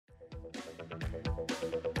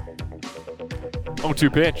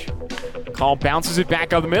0-2 pitch. Call bounces it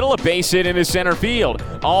back up the middle, a base hit into center field.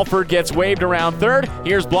 Alford gets waved around third.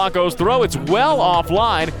 Here's Blanco's throw. It's well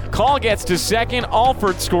offline. Call gets to second.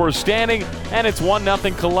 Alford scores standing, and it's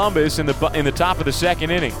 1-0 Columbus in the top of the second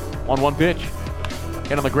inning. 1-1 pitch.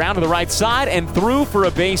 Hit on the ground to the right side and through for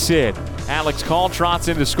a base hit. Alex Call trots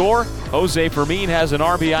in to score. Jose Fermin has an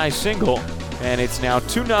RBI single, and it's now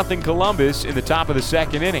 2-0 Columbus in the top of the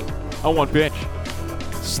second inning. 0-1 pitch.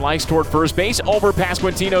 Slice toward first base, over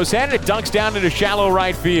Pasquantino's head, and it dunks down into shallow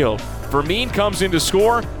right field. Fermin comes in to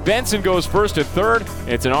score. Benson goes first to third.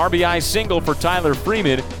 It's an RBI single for Tyler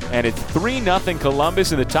Freeman, and it's 3-0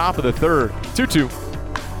 Columbus in the top of the third. 2-2.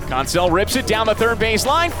 Cancel rips it down the third base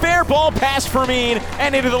line. Fair ball past Fermin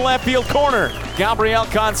and into the left field corner. Gabriel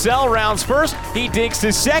Cancel rounds first. He digs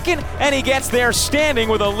to second, and he gets there standing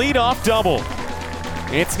with a leadoff double.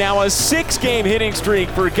 It's now a 6-game hitting streak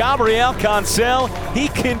for Gabriel Cancel. He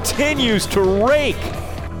continues to rake.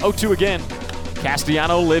 0-2 again.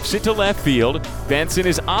 Castellano lifts it to left field. Benson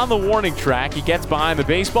is on the warning track. He gets behind the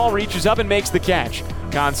baseball, reaches up, and makes the catch.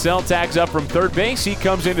 Cancel tags up from third base. He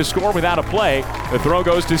comes in to score without a play. The throw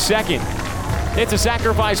goes to second. It's a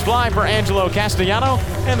sacrifice fly for Angelo Castellano,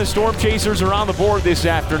 and the Storm Chasers are on the board this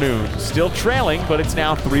afternoon. Still trailing, but it's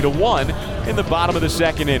now 3-1 in the bottom of the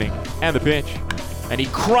second inning. And the pitch. And he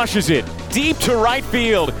crushes it deep to right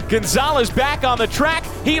field. Gonzalez back on the track.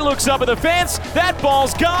 He looks up at the fence. That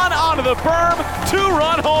ball's gone onto the berm.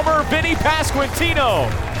 2-run homer, Vinny Pasquantino.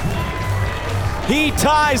 He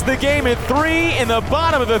ties the game at 3 in the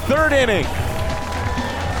bottom of the third inning.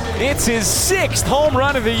 It's his 6th home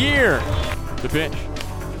run of the year. The pitch.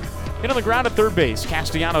 Hit on the ground at third base.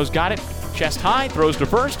 Castellanos got it. Chest high, throws to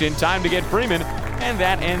first in time to get Freeman, and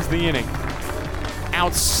that ends the inning.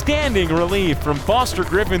 Outstanding relief from Foster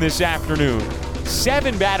Griffin this afternoon.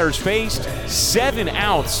 7 batters faced, 7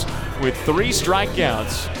 outs with 3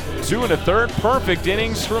 strikeouts. 2 1/3 perfect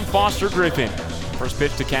innings from Foster Griffin. First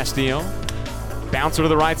pitch to Castillo. Bouncer to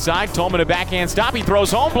the right side. Tolman a backhand stop. He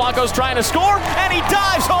throws home. Blanco's trying to score, and he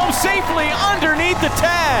dives home safely underneath the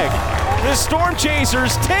tag. The Storm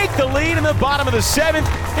Chasers take the lead in the bottom of the 7th.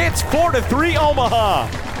 It's 4-3 Omaha.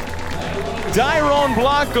 Dairon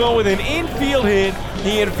Blanco with an infield hit.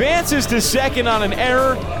 He advances to second on an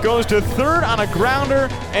error, goes to third on a grounder,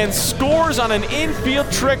 and scores on an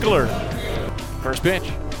infield trickler. First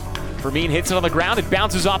pitch. Fermin hits it on the ground. It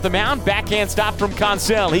bounces off the mound. Backhand stop from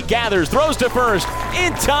Cancel. He gathers, throws to first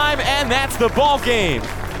in time, and that's the ball game.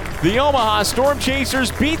 The Omaha Storm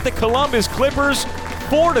Chasers beat the Columbus Clippers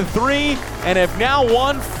 4-3 and have now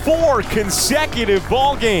won 4 consecutive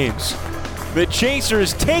ball games. The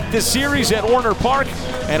Chasers take the series at Warner Park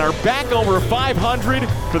and are back over 500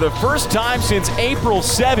 for the first time since April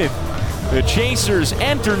 7th. The Chasers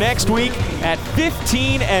enter next week at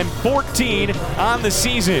 15-14 on the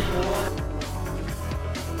season.